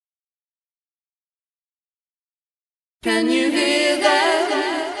Can you hear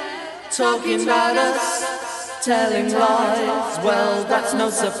them talking about us, telling lies? Well, that's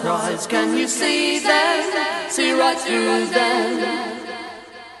no surprise. Can you see them, see right through them?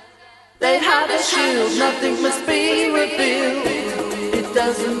 They have a shield, nothing must be revealed. It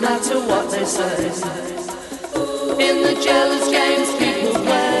doesn't matter what they say. In the jealous games people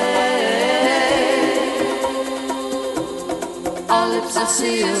play, our lips are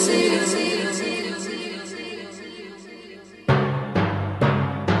sealed.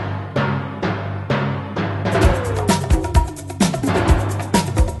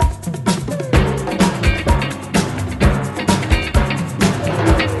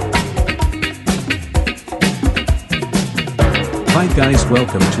 Hi guys,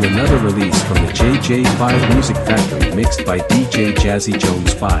 welcome to another release from the JJ5 Music Factory mixed by DJ Jazzy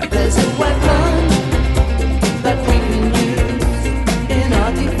Jones5. There's a weapon that we can use in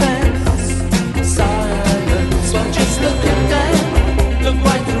our defense. Silence, well just look at them, look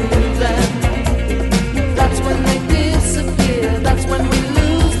right through them. That's when they disappear, that's when we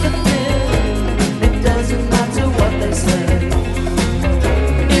lose the fear. It doesn't matter what they say.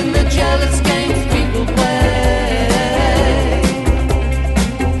 In the jealous games people play,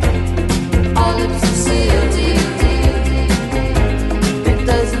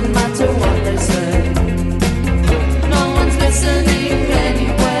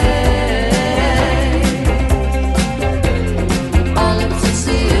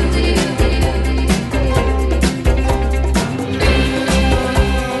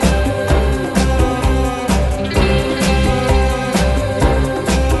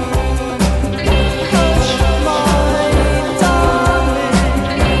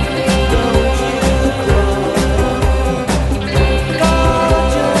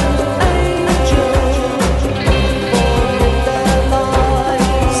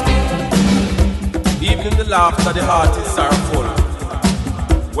 laughter, the heart is sorrowful,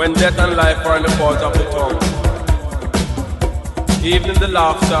 when death and life are in the power of the tongue. Even in the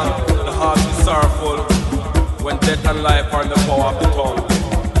laughter, the heart is sorrowful, when death and life are in the power of the tongue.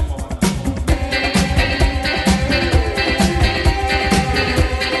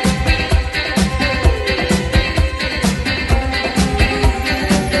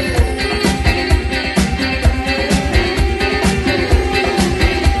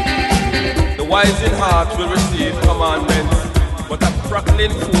 The wise in heart will receive commandments, but a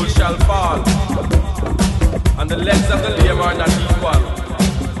prattling fool shall fall. And the legs of the lame are not equal,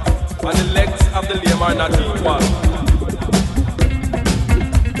 and the legs of the lame are not equal.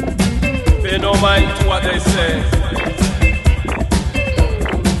 Pay no mind to what they say,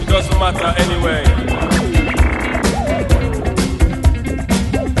 it doesn't matter anyway.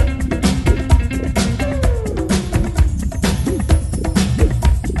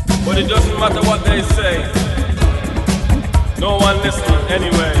 But it doesn't matter what they say, no one listens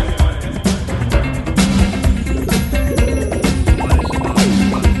anyway.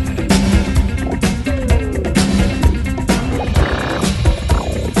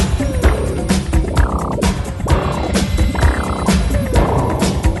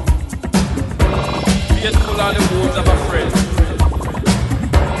 Faithful are the wounds of a friend,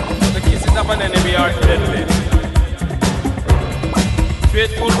 but the kisses of an enemy are deadly.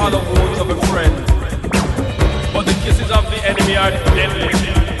 Faithful are the wounds of a friend, but the kisses of the enemy are deadly.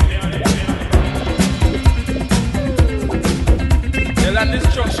 They let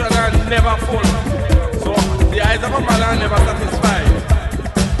destruction are never full, so the eyes of a man are never satisfied.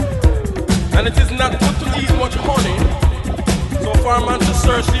 And it is not good to eat much honey, so for a man to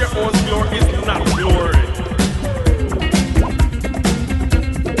search their own glory is not glory.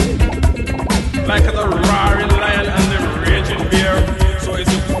 Like the roaring lion and the raging bear, so is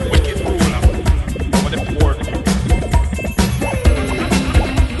the wicked ruler over the poor.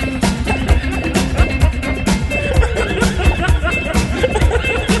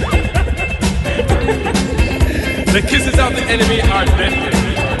 The kisses of the enemy are deadly.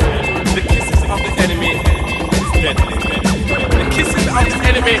 The kisses of the enemy is deadly. The kisses of the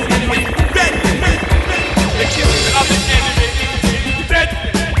enemy is deadly. The kisses of the enemy is deadly.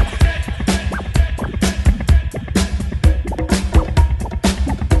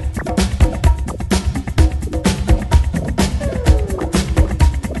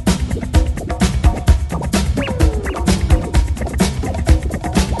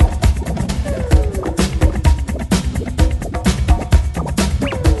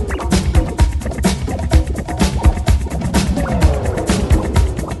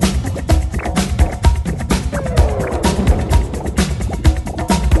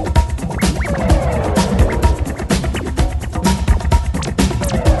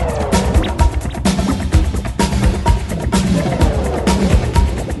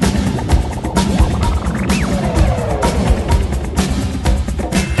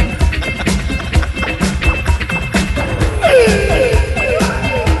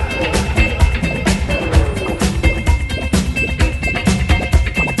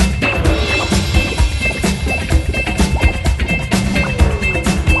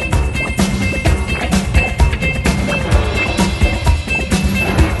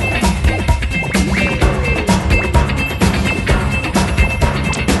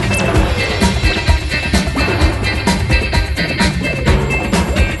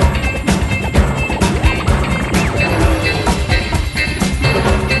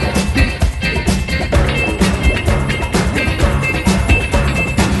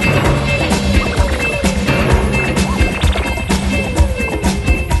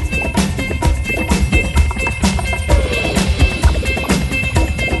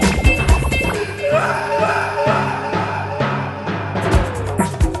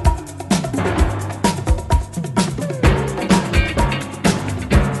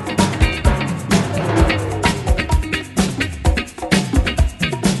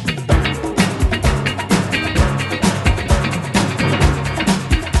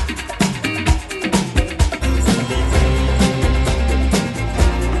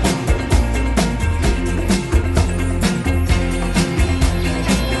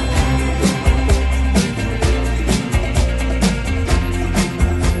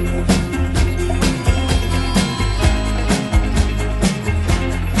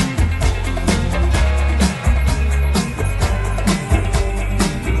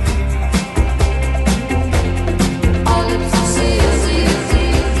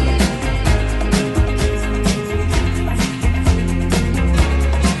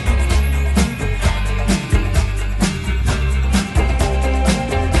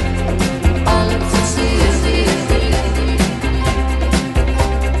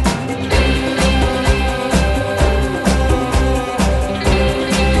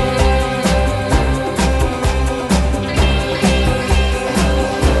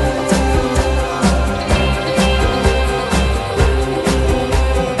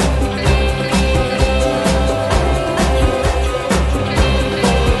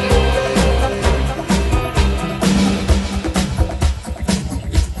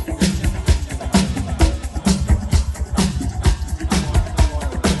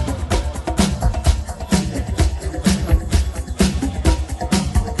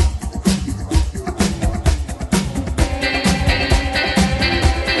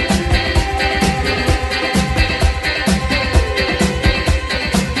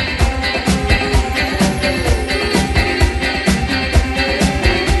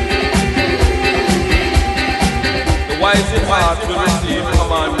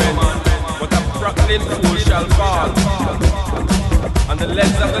 stumbling fool shall fall, and the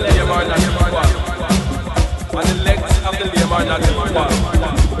legs of the lame are not equal, and the legs of the lame are not equal.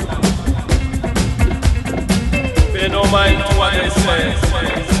 Pay no mind to what they say,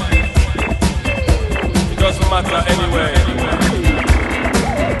 it doesn't matter anyway.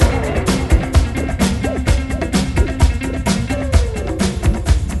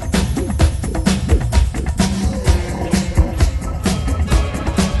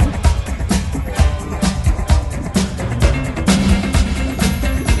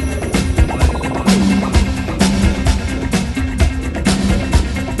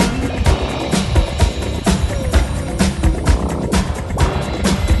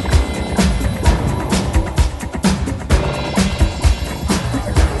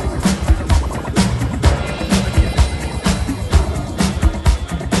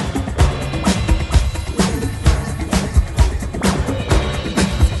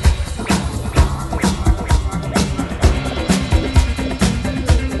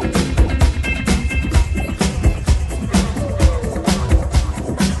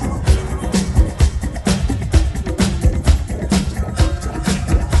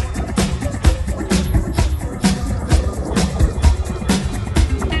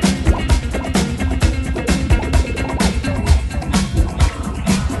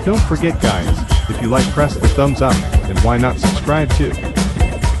 Don't forget guys, if you like press the thumbs up, and why not subscribe too.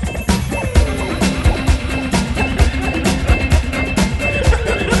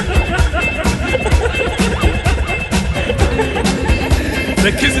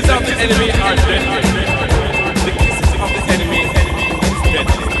 The kisses of the enemy are deadly.